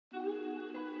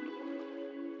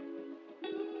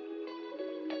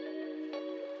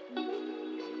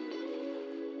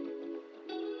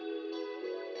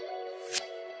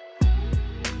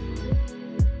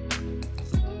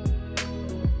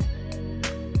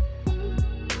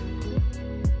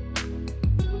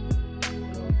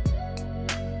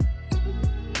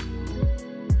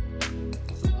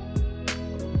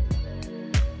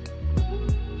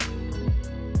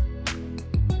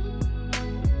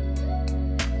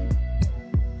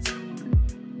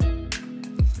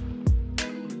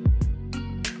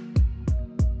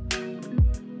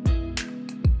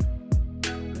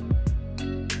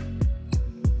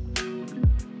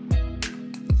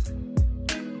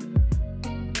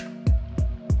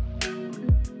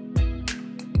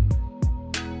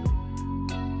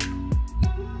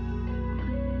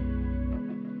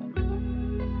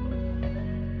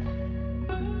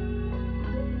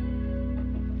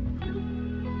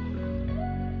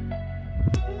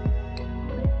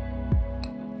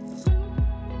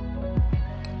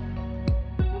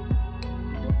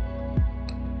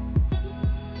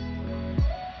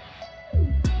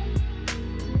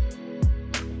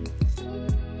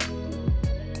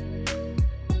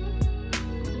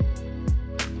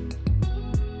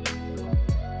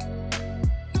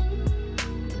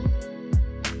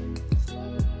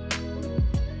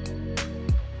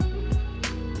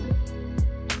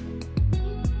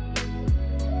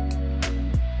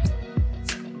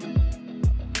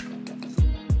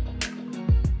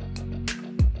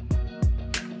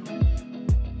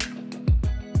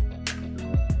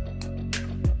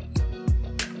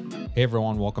Hey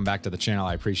everyone, welcome back to the channel.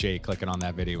 I appreciate you clicking on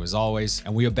that video as always.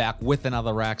 And we are back with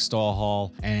another rack store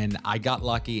haul, and I got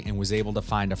lucky and was able to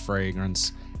find a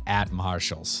fragrance at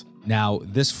Marshall's. Now,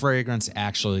 this fragrance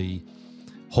actually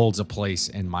holds a place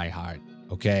in my heart,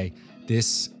 okay?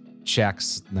 This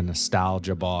checks the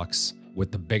nostalgia box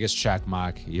with the biggest check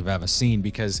mark you've ever seen,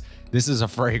 because this is a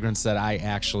fragrance that I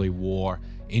actually wore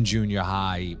in junior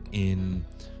high in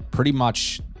pretty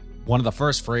much one of the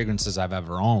first fragrances I've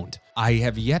ever owned. I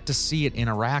have yet to see it in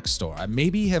a rack store. I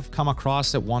maybe have come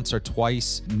across it once or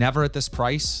twice, never at this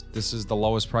price. This is the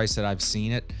lowest price that I've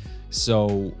seen it.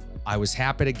 So I was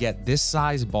happy to get this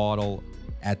size bottle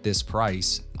at this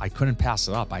price. I couldn't pass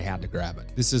it up. I had to grab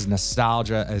it. This is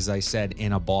nostalgia, as I said,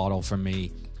 in a bottle for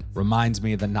me. Reminds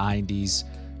me of the 90s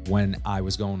when I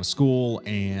was going to school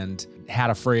and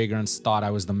had a fragrance, thought I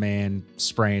was the man,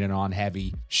 spraying it on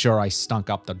heavy. Sure, I stunk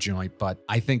up the joint, but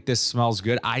I think this smells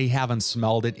good. I haven't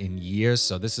smelled it in years,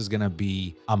 so this is gonna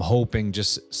be, I'm hoping,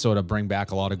 just sort of bring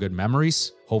back a lot of good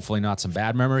memories. Hopefully not some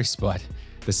bad memories, but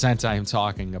the scent I am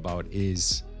talking about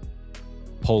is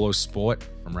Polo Sport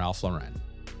from Ralph Lauren.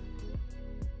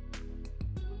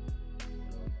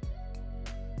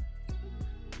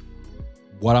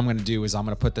 What I'm gonna do is I'm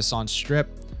gonna put this on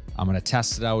strip. I'm gonna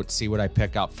test it out, see what I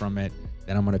pick up from it.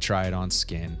 Then I'm gonna try it on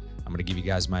skin. I'm gonna give you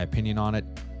guys my opinion on it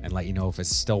and let you know if it's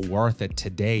still worth it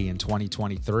today in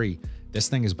 2023. This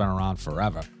thing has been around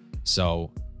forever.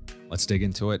 So let's dig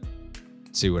into it,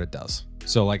 see what it does.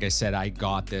 So like I said, I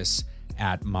got this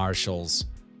at Marshall's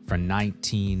for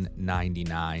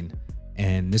 $19.99.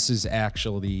 And this is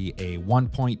actually a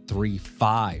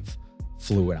 1.35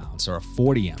 fluid ounce, or a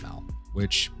 40 ml,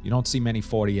 which you don't see many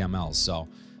 40 mLs. So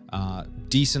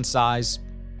decent size,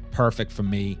 perfect for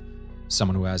me.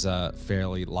 Someone who has a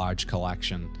fairly large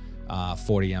collection,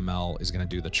 40 ml is gonna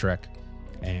do the trick.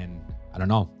 And I don't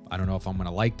know if I'm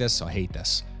gonna like this or hate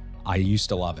this. I used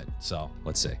to love it, so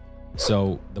let's see.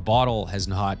 So the bottle has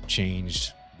not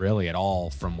changed really at all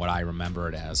from what I remember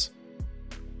it as.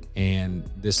 And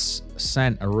this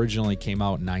scent originally came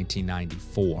out in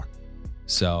 1994.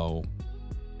 So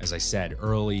as I said,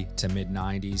 early to mid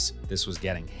 90s, this was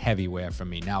getting heavyware for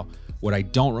me. Now, what I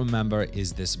don't remember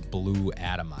is this blue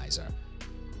atomizer.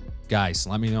 Guys,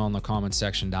 let me know in the comment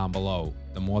section down below.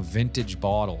 The more vintage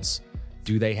bottles,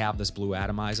 do they have this blue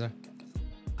atomizer?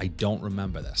 I don't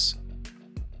remember this.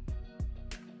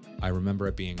 I remember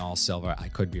it being all silver. I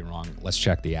could be wrong. Let's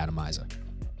check the atomizer.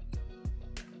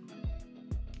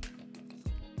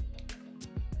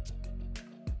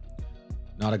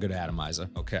 Not a good atomizer.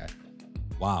 Okay.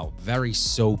 Wow, very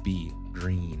soapy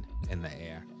green in the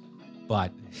air,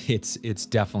 but it's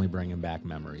definitely bringing back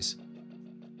memories.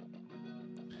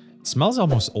 It smells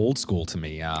almost old school to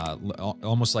me,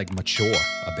 almost like mature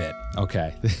a bit.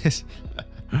 Okay,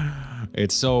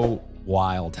 it's so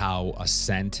wild how a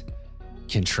scent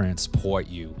can transport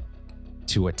you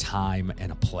to a time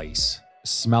and a place.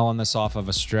 Smelling this off of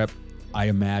a strip, I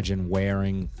imagine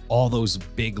wearing all those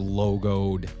big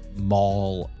logoed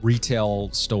mall retail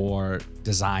store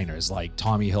designers like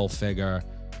Tommy Hilfiger,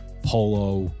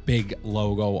 Polo, big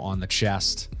logo on the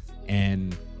chest,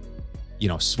 and you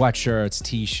know, sweatshirts,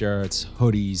 t-shirts,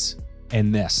 hoodies,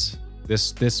 and this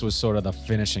was sort of the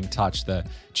finishing touch, the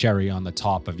cherry on the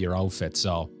top of your outfit.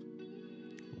 So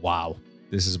wow,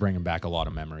 this is bringing back a lot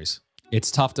of memories.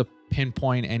 It's tough to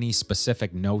pinpoint any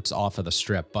specific notes off of the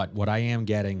strip, but what I am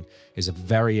getting is a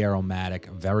very aromatic,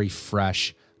 very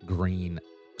fresh green,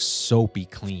 soapy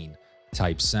clean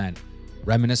type scent,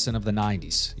 reminiscent of the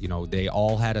 90s. You know, they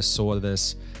all had a sort of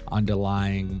this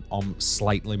underlying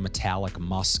slightly metallic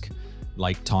musk,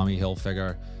 like Tommy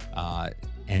Hilfiger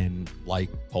and like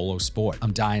Polo Sport.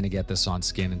 I'm dying to get this on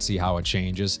skin and see how it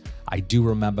changes. I do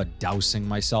remember dousing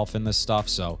myself in this stuff,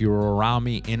 so if you were around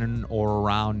me in or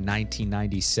around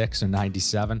 1996 or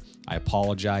 97, I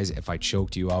apologize if I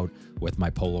choked you out with my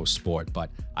Polo Sport, but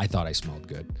I thought I smelled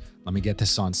good. Let me get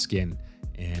this on skin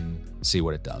and see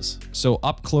what it does. So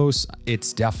up close,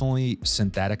 it's definitely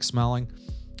synthetic smelling.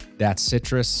 That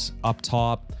citrus up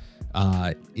top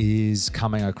is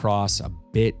coming across a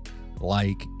bit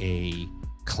like a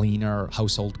cleaner,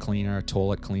 household cleaner,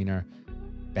 toilet cleaner,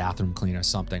 bathroom cleaner,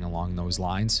 something along those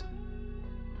lines.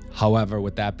 However,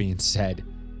 with that being said,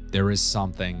 there is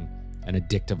something, an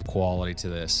addictive quality to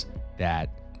this that,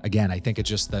 again, I think it's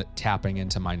just the tapping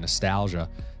into my nostalgia,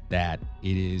 that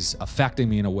it is affecting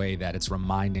me in a way that it's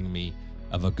reminding me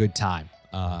of a good time.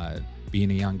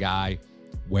 Being a young guy,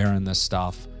 wearing this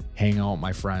stuff, hanging out with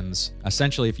my friends.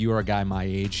 Essentially, if you were a guy my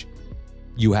age,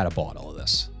 you had a bottle of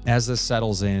this. As this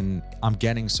settles in, I'm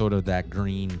getting sort of that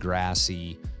green,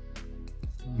 grassy,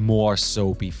 more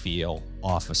soapy feel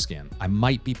off of skin. I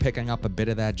might be picking up a bit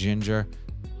of that ginger.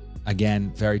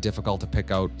 Again, very difficult to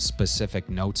pick out specific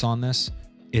notes on this.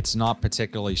 It's not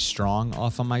particularly strong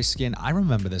off of my skin. I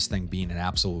remember this thing being an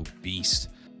absolute beast.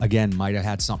 Again, might have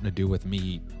had something to do with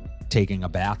me taking a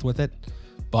bath with it,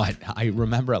 but I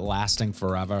remember it lasting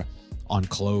forever on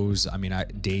clothes. I mean,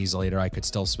 days later, I could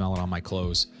still smell it on my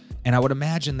clothes. And I would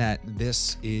imagine that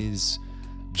this is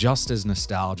just as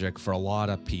nostalgic for a lot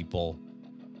of people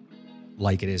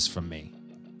like it is for me.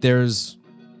 There's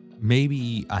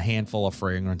maybe a handful of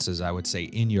fragrances, I would say,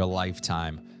 in your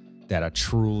lifetime that are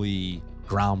truly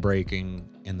groundbreaking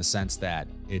in the sense that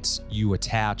you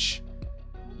attach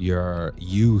your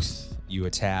youth, you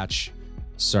attach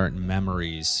certain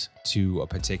memories to a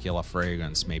particular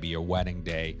fragrance, maybe your wedding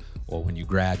day, or when you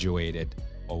graduated,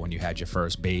 or when you had your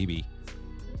first baby.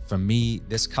 For me,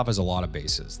 this covers a lot of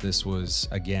bases. This was,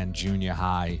 again, junior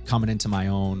high, coming into my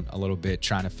own a little bit,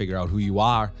 trying to figure out who you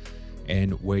are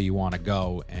and where you want to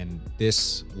go. And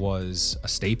this was a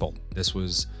staple. This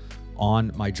was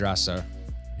on my dresser,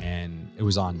 and it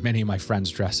was on many of my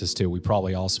friends' dresses too. We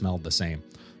probably all smelled the same.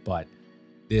 But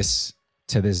this,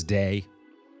 to this day,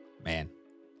 man,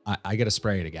 I got to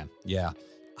spray it again. Yeah,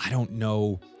 I don't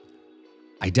know.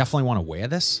 I definitely want to wear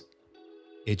this.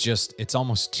 It's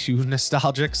almost too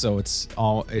nostalgic, so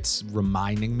it's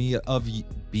reminding me of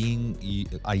being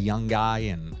a young guy,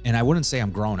 and I wouldn't say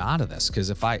I'm grown out of this, because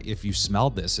if you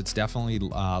smelled this, it's definitely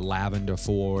lavender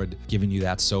forward, giving you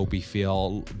that soapy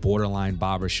feel, borderline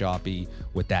barbershoppy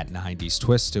with that 90s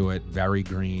twist to it. Very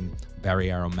green,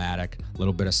 very aromatic, a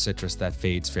little bit of citrus that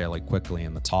fades fairly quickly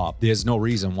in the top. There's no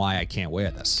reason why I can't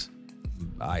wear this.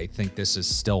 I think this is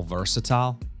still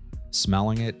versatile.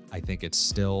 Smelling it, I think it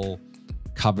still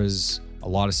covers a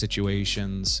lot of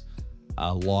situations.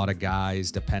 A lot of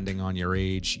guys, depending on your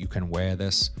age, you can wear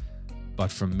this.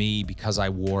 But for me, because I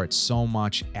wore it so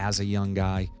much as a young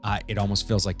guy, it almost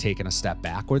feels like taking a step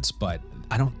backwards, but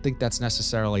I don't think that's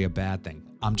necessarily a bad thing.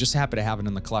 I'm just happy to have it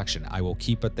in the collection. I will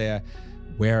keep it there,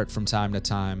 wear it from time to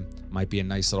time. Might be a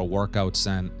nice little workout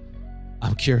scent.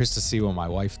 I'm curious to see what my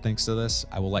wife thinks of this.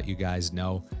 I will let you guys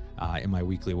know in my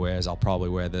weekly wears. I'll probably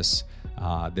wear this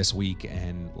this week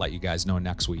and let you guys know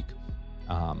next week,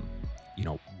 you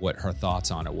know, what her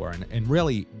thoughts on it were, and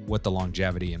really what the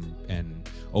longevity and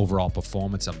overall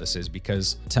performance of this is,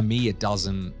 because to me, it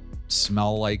doesn't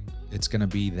smell like it's going to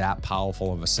be that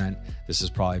powerful of a scent. This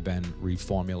has probably been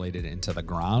reformulated into the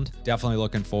ground. Definitely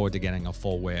looking forward to getting a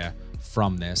full wear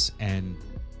from this. And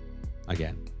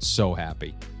again, so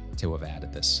happy to have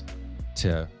added this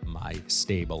to my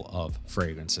stable of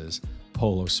fragrances.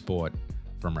 Polo Sport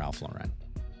from Ralph Lauren.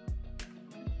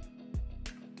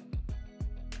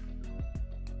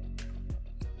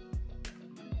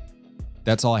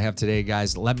 That's all I have today,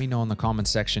 guys. Let me know in the comment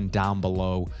section down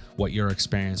below what your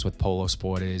experience with Polo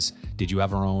Sport is. Did you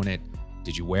ever own it?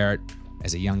 Did you wear it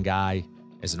as a young guy,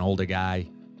 as an older guy,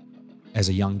 as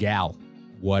a young gal?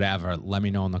 Whatever, let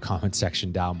me know in the comment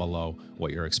section down below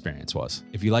what your experience was.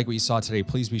 If you like what you saw today,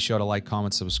 please be sure to like,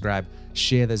 comment, subscribe,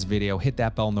 share this video, hit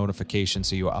that bell notification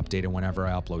so you are updated whenever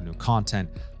I upload new content.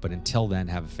 But until then,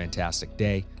 have a fantastic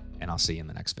day, and I'll see you in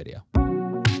the next video.